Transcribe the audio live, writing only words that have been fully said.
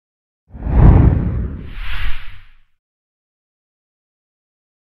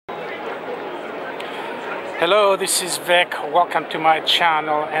Hello, this is Vic. Welcome to my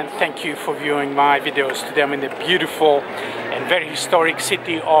channel and thank you for viewing my videos. Today I'm in the beautiful and very historic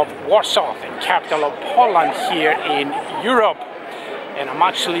city of Warsaw, the capital of Poland here in Europe. And I'm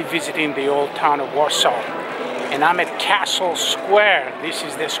actually visiting the Old Town of Warsaw. And I'm at Castle Square. This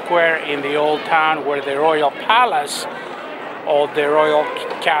is the square in the Old Town where the Royal Palace or the Royal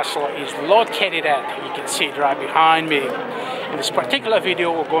Castle is located at. You can see it right behind me. In this particular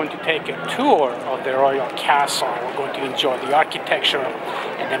video, we're going to take a tour of the Royal Castle. We're going to enjoy the architecture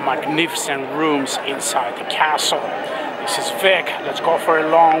and the magnificent rooms inside the castle. This is Vic. Let's go for a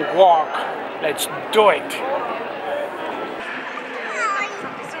long walk. Let's do it.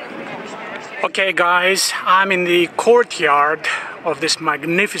 Okay guys, I'm in the courtyard of this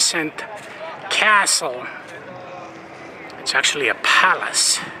magnificent castle. It's actually a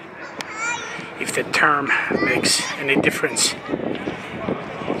palace, if the term makes any difference.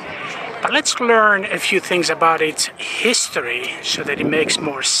 But let's learn a few things about its history so that it makes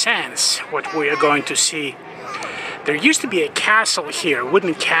more sense what we are going to see. There used to be a castle here, a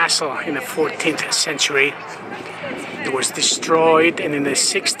wooden castle in the 14th century. It was destroyed, and in the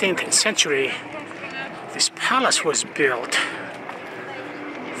 16th century this palace was built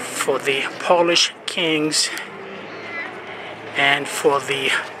for the Polish kings and for the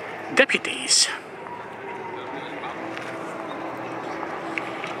deputies.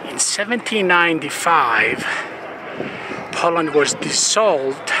 In 1795, Poland was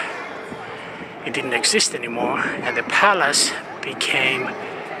dissolved. It didn't exist anymore, and the palace became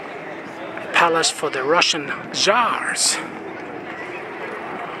a palace for the Russian Tsars.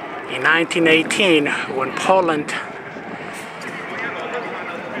 In 1918, when Poland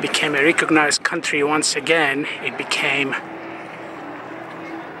became a recognized country once again, it became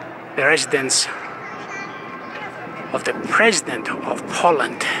the residence of the President of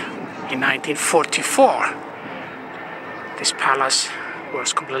Poland in 1944. This palace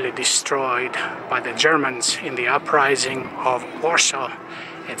was completely destroyed by the Germans in the uprising of Warsaw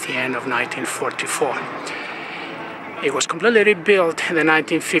at the end of 1944. It was completely rebuilt in the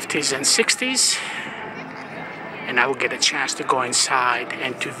 1950s and 60s, and I will get a chance to go inside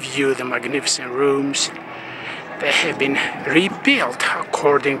and to view the magnificent rooms. They have been rebuilt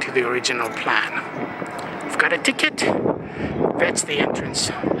according to the original plan. I've got a ticket. That's the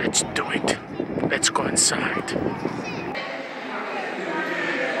entrance. Let's do it. Let's go inside.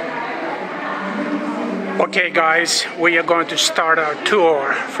 Okay guys, we are going to start our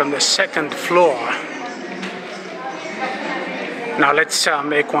tour from the second floor. Now let's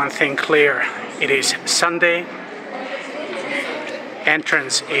make one thing clear. It is Sunday.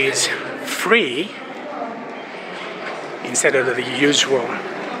 Entrance is free instead of the usual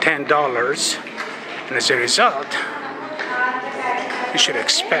 $10, and as a result you should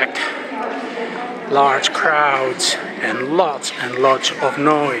expect large crowds and lots of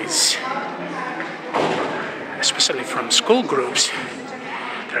noise, especially from school groups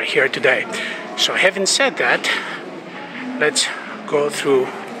that are here today. So having said that, let's go through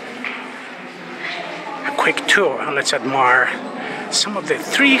a quick tour and let's admire some of the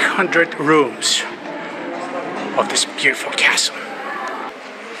 300 rooms of this beautiful castle.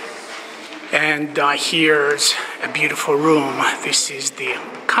 And here's a beautiful room. This is the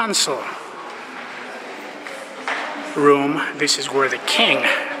council room. This is where the king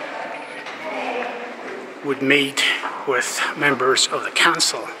would meet with members of the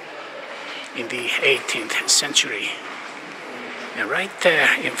council in the 18th century. And right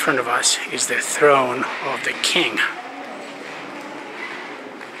there in front of us is the throne of the king.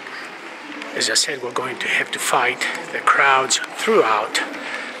 As I said, we're going to have to fight the crowds throughout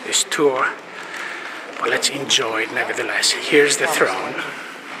this tour, but let's enjoy it nevertheless. Here's the throne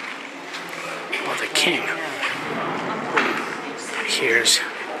of the king. Here's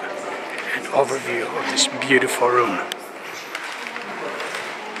an overview of this beautiful room.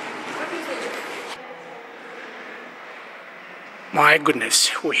 My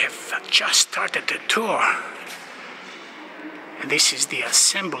goodness, we have just started the tour. And this is the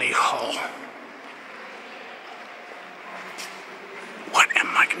assembly hall. What a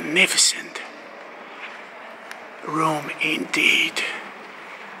magnificent room indeed.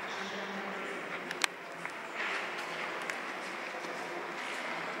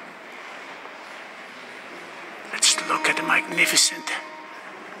 Let's look at the magnificent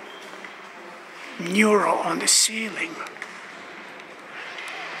mural on the ceiling.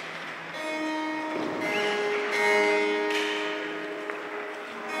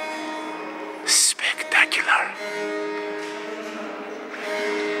 Spectacular.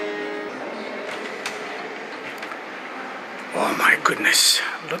 Oh my goodness,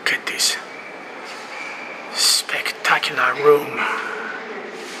 look at this spectacular room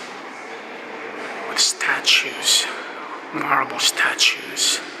with statues, marble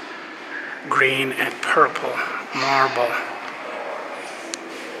statues, green and purple marble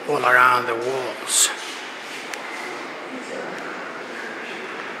all around the walls.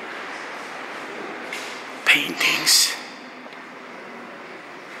 Paintings.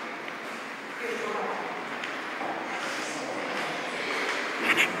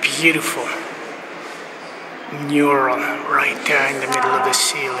 And a beautiful mural right there in the middle of the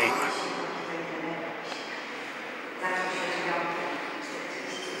ceiling.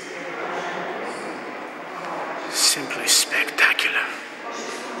 Simply spectacular.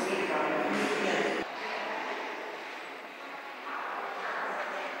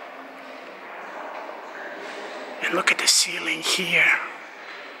 And look at the ceiling here.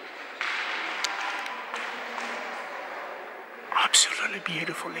 Absolutely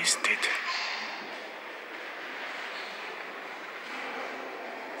beautiful, isn't it?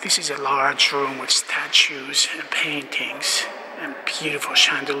 This is a large room with statues and paintings and beautiful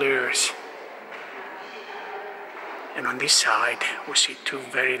chandeliers. And on this side, we see two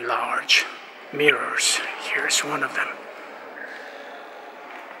very large mirrors. Here's one of them.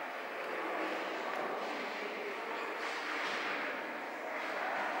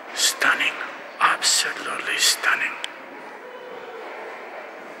 Stunning, absolutely stunning.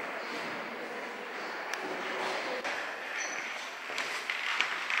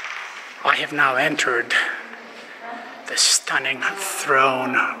 I have now entered the stunning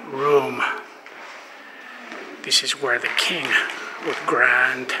throne room. This is where the king would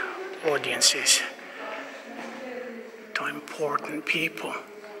grant audiences to important people.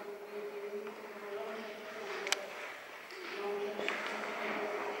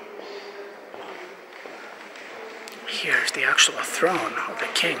 Here's the actual throne of the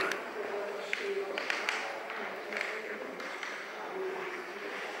king.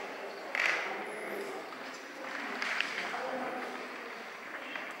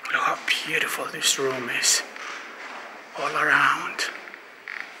 Look how beautiful this room is, all around.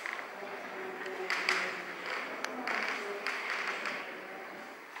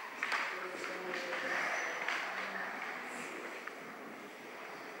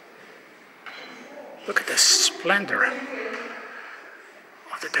 Look at the splendor of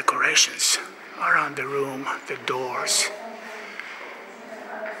the decorations around the room, the doors,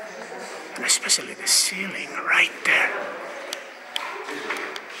 and especially the ceiling right there.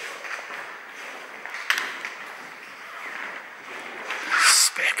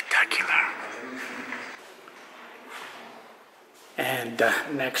 Spectacular. And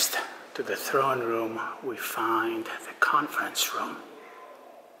next to the throne room, we find the conference room.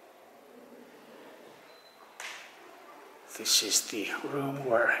 This is the room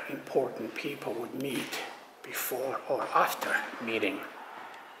where important people would meet before or after meeting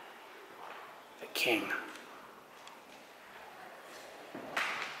the king.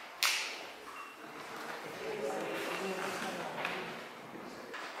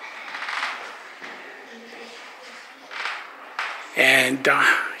 And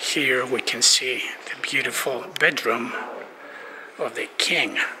here we can see the beautiful bedroom of the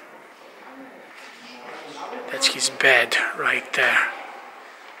king. That's his bed right there.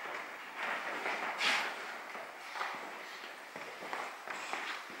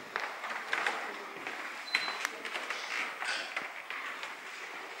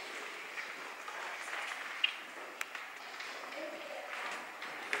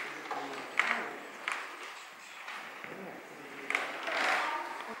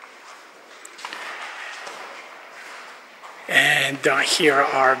 And here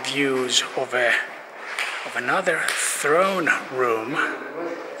are views of another throne room.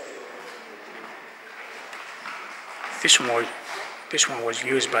 This one was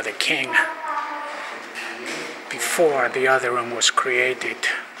used by the king before the other room was created.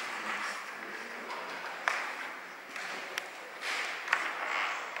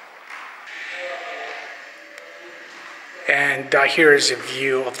 And here is a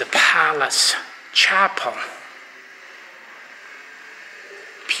view of the palace chapel.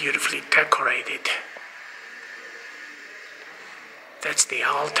 Beautifully decorated. That's the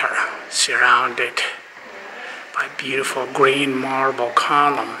altar, surrounded by beautiful green marble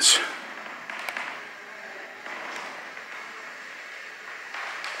columns.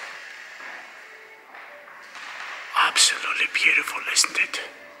 Absolutely beautiful, isn't it?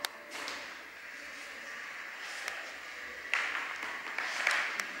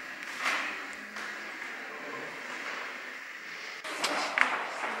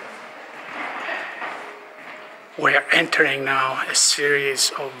 We're entering now a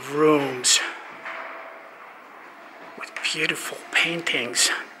series of rooms beautiful paintings,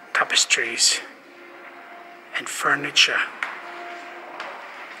 tapestries, and furniture.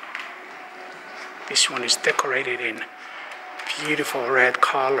 This one is decorated in beautiful red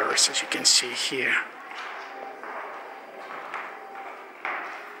colors, as you can see here.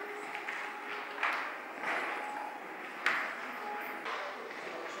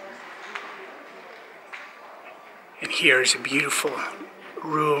 And here is a beautiful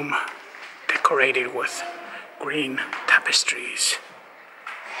room decorated with green tapestries,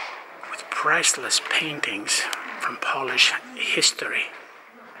 with priceless paintings from Polish history.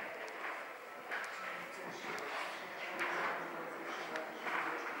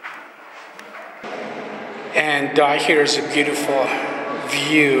 And here's a beautiful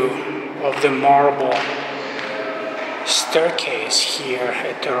view of the marble staircase here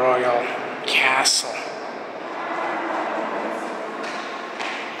at the royal castle.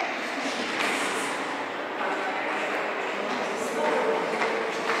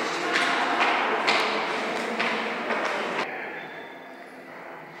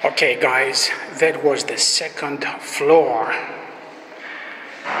 Okay guys, that was the second floor.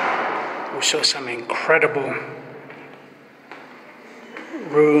 We saw some incredible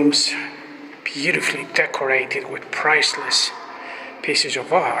rooms, beautifully decorated with priceless pieces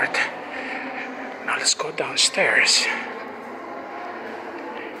of art. Now let's go downstairs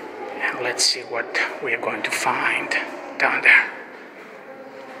and let's see what we are going to find down there.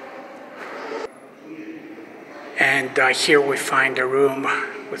 And here we find a room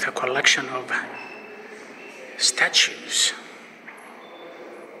with a collection of statues.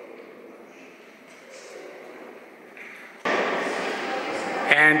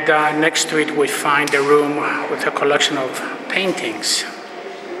 And next to it we find a room with a collection of paintings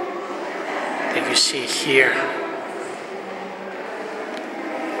that you see here.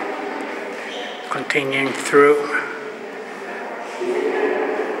 Continuing through,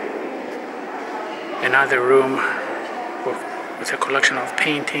 another room with a collection of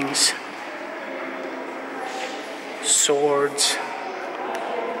paintings, swords,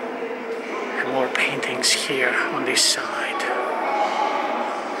 and more paintings here on this side.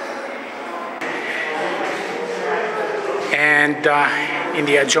 And in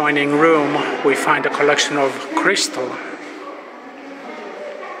the adjoining room we find a collection of crystal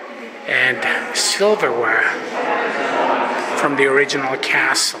and silverware from the original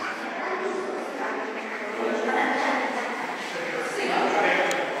castle.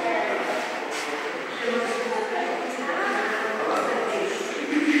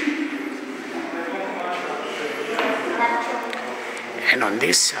 And on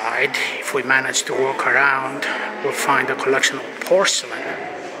this side, if we manage to walk around, we'll find a collection of porcelain,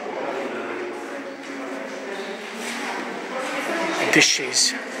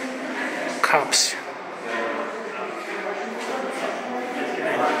 dishes, cups,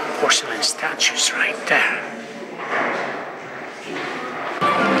 and porcelain statues right there.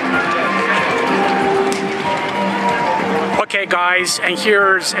 Okay guys, and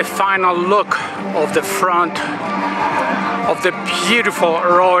here's a final look of the front of the beautiful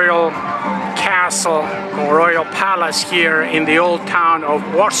royal castle or royal palace here in the old town of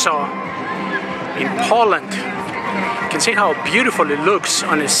Warsaw in Poland. You can see how beautiful it looks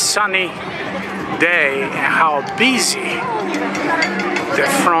on a sunny day and how busy the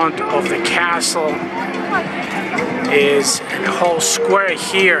front of the castle is, and the whole square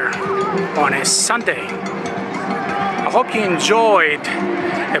here on a Sunday. I hope you enjoyed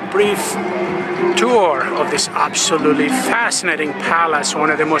a brief tour of this absolutely fascinating palace, one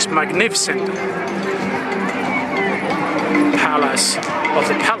of the most magnificent palace of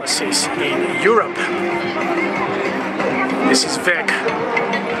the palaces in Europe. This is Vic.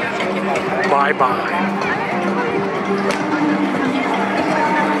 Bye-bye.